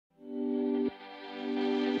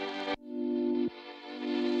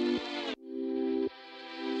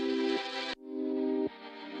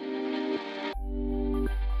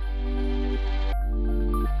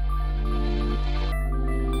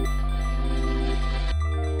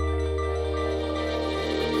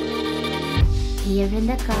Here in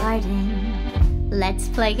the garden, let's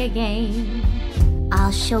play a game.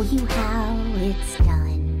 I'll show you how it's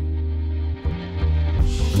done.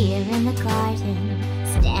 Here in the garden,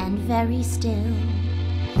 stand very still.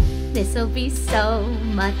 This'll be so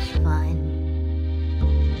much fun.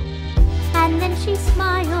 And then she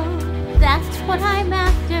smiled, that's what I'm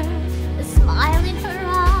after. The smile in her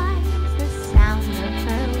eyes, the sound of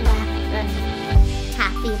her laughter.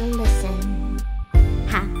 Happy to listen,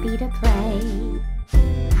 happy to play,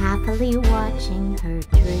 happily watching her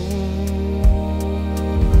drift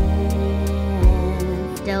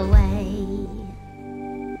away.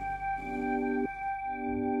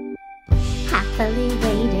 Happily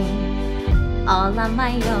waiting, all on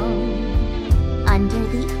my own, under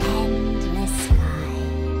the endless sky.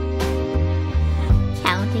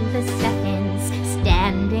 Counting the seconds,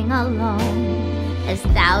 standing alone, as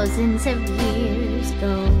thousands of years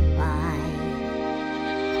go by.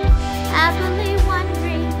 Happily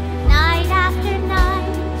wondering, night after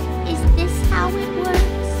night, is this how it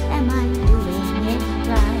works? Am I doing it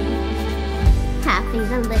right? Happy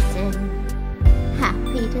to listen,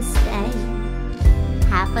 happy to stay,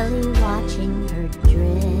 happily watching her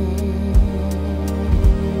drift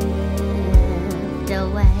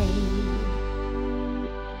away.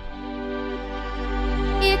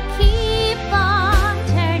 You keep on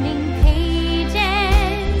turning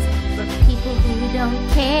pages for people who don't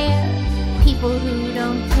care, people who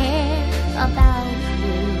don't care about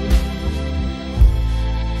you.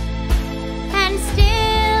 And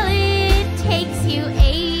still it takes you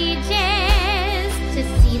ages to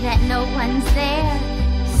see that no one's there,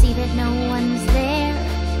 see that no one's there,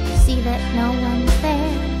 see that no one's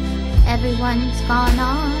there. Everyone's gone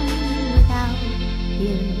on without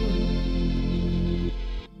you.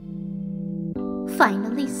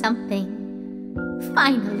 Finally something,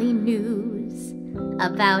 finally news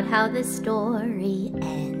about how the story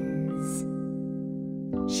ends.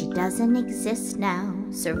 She doesn't exist now,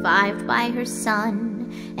 survived by her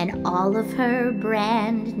son and all of her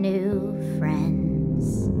brand new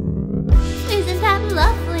friends. Isn't that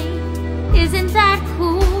lovely? Isn't that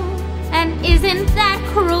cool? And isn't that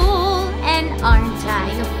cruel? And aren't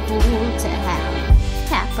I a fool to have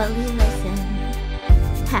happily listened,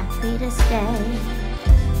 happy to stay,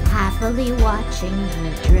 happily watching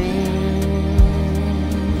her drift